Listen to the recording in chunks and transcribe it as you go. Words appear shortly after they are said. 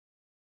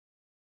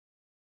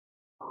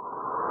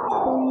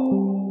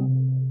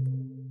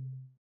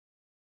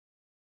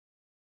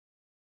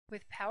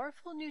With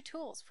powerful new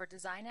tools for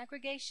design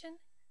aggregation,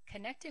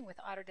 connecting with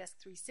Autodesk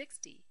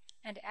 360,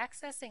 and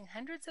accessing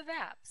hundreds of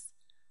apps,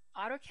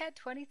 AutoCAD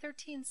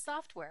 2013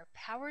 software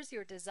powers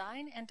your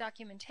design and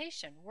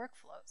documentation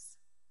workflows.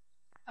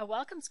 A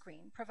welcome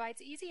screen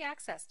provides easy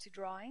access to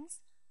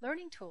drawings,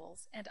 learning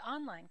tools, and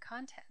online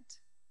content.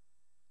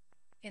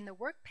 In the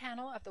Work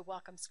panel of the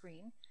welcome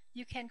screen,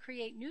 you can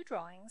create new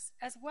drawings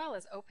as well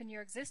as open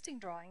your existing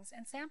drawings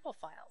and sample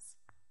files.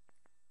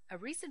 A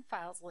recent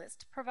files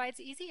list provides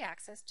easy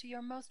access to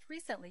your most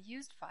recently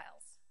used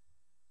files.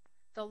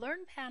 The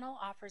Learn panel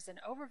offers an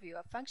overview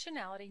of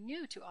functionality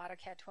new to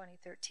AutoCAD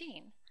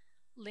 2013,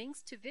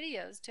 links to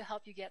videos to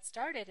help you get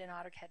started in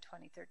AutoCAD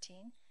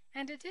 2013,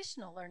 and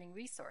additional learning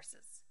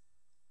resources.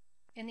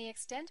 In the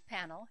Extend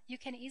panel, you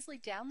can easily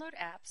download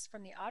apps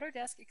from the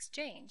Autodesk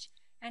Exchange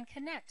and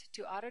connect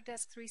to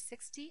Autodesk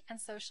 360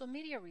 and social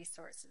media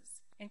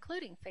resources,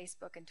 including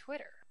Facebook and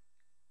Twitter.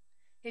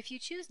 If you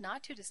choose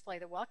not to display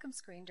the welcome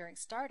screen during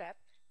startup,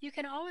 you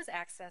can always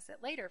access it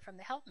later from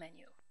the Help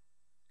menu.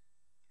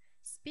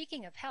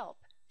 Speaking of help,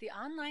 the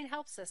online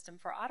help system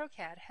for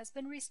AutoCAD has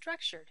been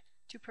restructured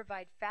to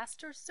provide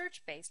faster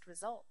search-based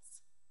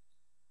results.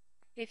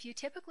 If you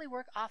typically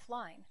work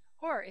offline,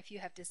 or if you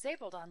have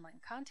disabled online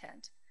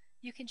content,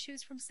 you can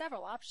choose from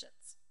several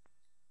options.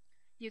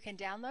 You can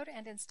download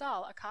and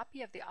install a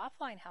copy of the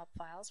offline help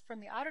files from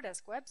the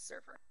Autodesk web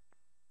server.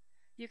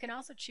 You can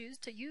also choose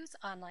to use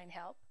online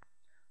help,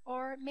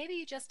 or maybe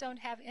you just don't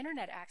have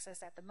internet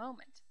access at the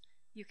moment.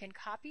 You can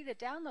copy the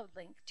download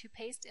link to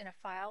paste in a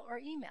file or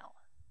email.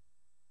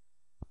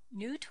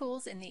 New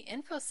tools in the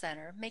Info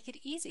Center make it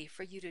easy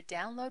for you to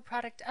download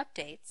product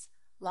updates,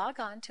 log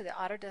on to the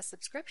Autodesk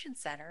Subscription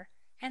Center,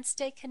 and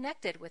stay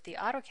connected with the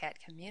AutoCAD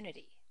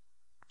community.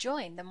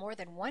 Join the more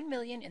than 1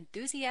 million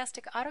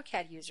enthusiastic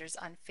AutoCAD users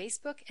on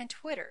Facebook and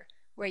Twitter,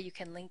 where you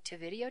can link to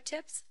video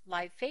tips,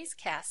 live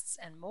facecasts,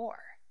 and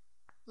more.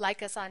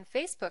 Like us on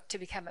Facebook to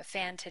become a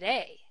fan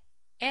today,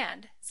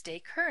 and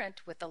stay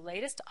current with the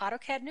latest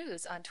AutoCAD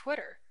news on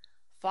Twitter.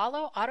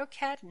 Follow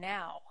AutoCAD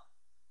now.